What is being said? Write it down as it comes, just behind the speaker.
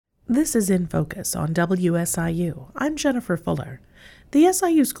This is In Focus on WSIU. I'm Jennifer Fuller. The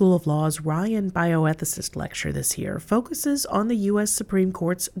SIU School of Law's Ryan Bioethicist Lecture this year focuses on the U.S. Supreme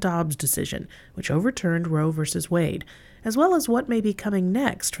Court's Dobbs decision, which overturned Roe v. Wade, as well as what may be coming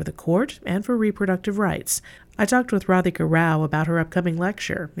next for the court and for reproductive rights. I talked with Radhika Rao about her upcoming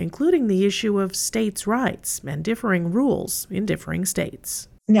lecture, including the issue of states' rights and differing rules in differing states.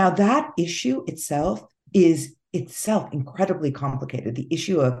 Now, that issue is incredibly complicated. The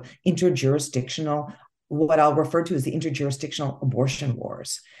issue of interjurisdictional, what I'll refer to as the interjurisdictional abortion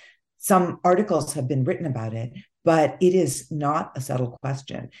wars. Some articles have been written about it, but it is not a settled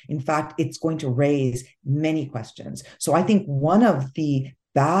question. In fact, it's going to raise many questions. So I think one of the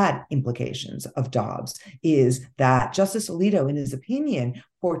bad implications of Dobbs is that Justice Alito, in his opinion,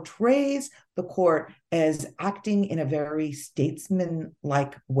 portrays the court as acting in a very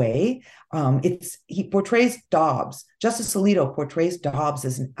statesman-like way. He portrays Dobbs, Justice Alito portrays Dobbs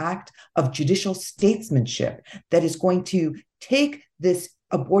as an act of judicial statesmanship that is going to take this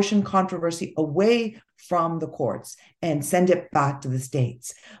abortion controversy away from the courts and send it back to the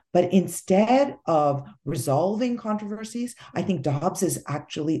states. But instead of resolving controversies, I think Dobbs is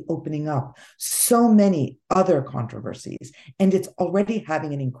actually opening up so many other controversies, and it's already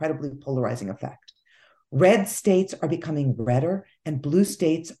having an incredibly polarizing effect. Red states are becoming redder and blue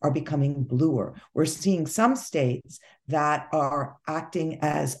states are becoming bluer. We're seeing some states that are acting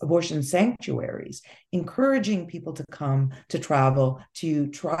as abortion sanctuaries, encouraging people to come, to travel, to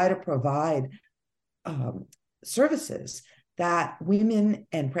try to provide services that women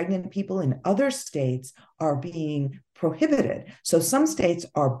and pregnant people in other states are being prohibited. So some states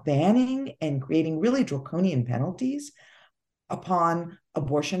are banning and creating really draconian penalties upon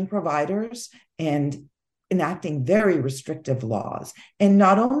abortion providers and enacting very restrictive laws. And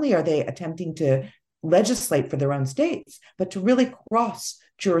not only are they attempting to legislate for their own states, but to really cross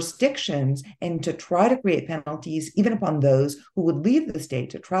jurisdictions and to try to create penalties even upon those who would leave the state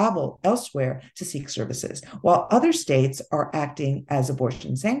to travel elsewhere to seek services, while other states are acting as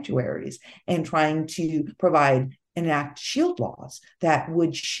abortion sanctuaries and trying to provide enact shield laws that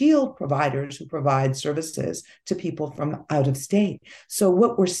would shield providers who provide services to people from out of state. So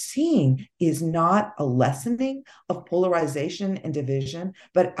what we're seeing is not a lessening of polarization and division,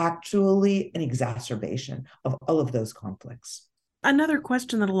 but actually an exacerbation of all of those conflicts. Another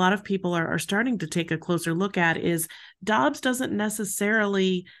question that a lot of people are starting to take a closer look at is Dobbs doesn't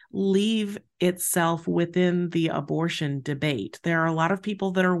necessarily leave itself within the abortion debate. There are a lot of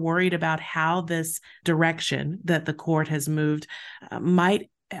people that are worried about how this direction that the court has moved might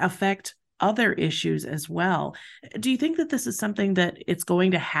affect other issues as well. Do you think that this is something that it's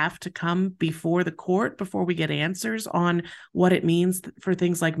going to have to come before the court before we get answers on what it means for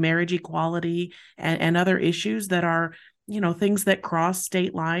things like marriage equality and other issues that are, things that cross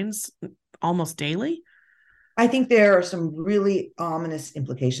state lines almost daily? I think there are some really ominous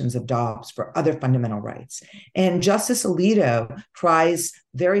implications of Dobbs for other fundamental rights. And Justice Alito tries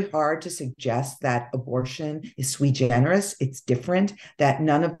very hard to suggest that abortion is sui generis, it's different, that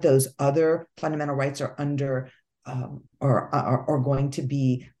none of those other fundamental rights are under or going to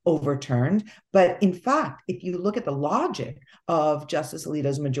be overturned. But in fact, if you look at the logic of Justice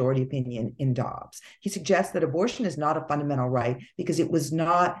Alito's majority opinion in Dobbs, he suggests that abortion is not a fundamental right because it was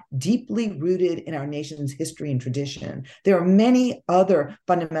not deeply rooted in our nation's history and tradition. There are many other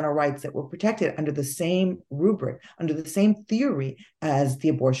fundamental rights that were protected under the same rubric, under the same theory as the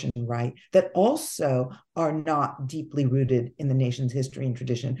abortion right, that also are not deeply rooted in the nation's history and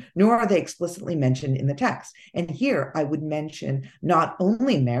tradition, nor are they explicitly mentioned in the text. And here I would mention not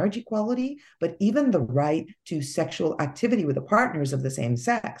only marriage equality, but even the right to sexual activity with the partners of the same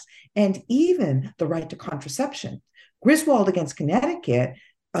sex, and even the right to contraception. Griswold against Connecticut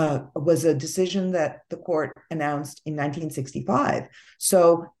was a decision that the court announced in 1965.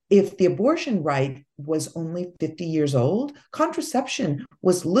 So if the abortion right was only 50 years old, contraception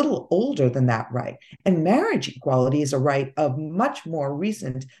was little older than that right. And marriage equality is a right of much more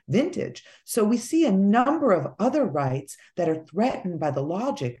recent vintage. So we see a number of other rights that are threatened by the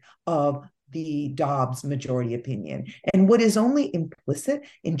logic of the Dobbs majority opinion. And what is only implicit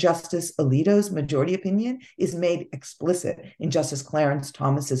in Justice Alito's majority opinion is made explicit in Justice Clarence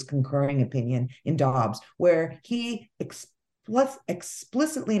Thomas's concurring opinion in Dobbs, where he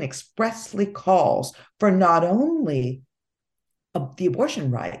explicitly and expressly calls for not only the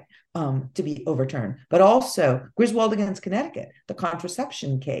abortion right to be overturned, but also Griswold against Connecticut, the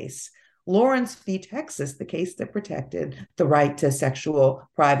contraception case, Lawrence v. Texas, the case that protected the right to sexual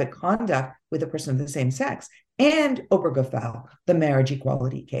private conduct with a person of the same sex, and Obergefell, the marriage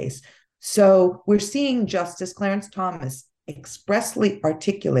equality case. So we're seeing Justice Clarence Thomas expressly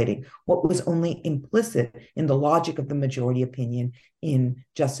articulating what was only implicit in the logic of the majority opinion in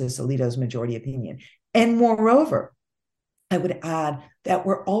Justice Alito's majority opinion. And moreover, I would add that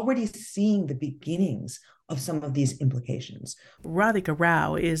we're already seeing the beginnings of some of these implications. Radhika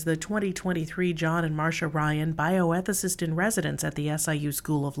Rao is the 2023 John and Marcia Ryan Bioethicist in Residence at the SIU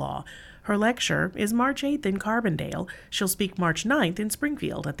School of Law. Her lecture is March 8th in Carbondale. She'll speak March 9th in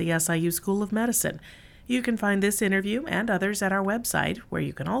Springfield at the SIU School of Medicine. You can find this interview and others at our website, where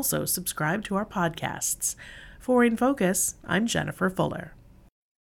you can also subscribe to our podcasts. For In Focus, I'm Jennifer Fuller.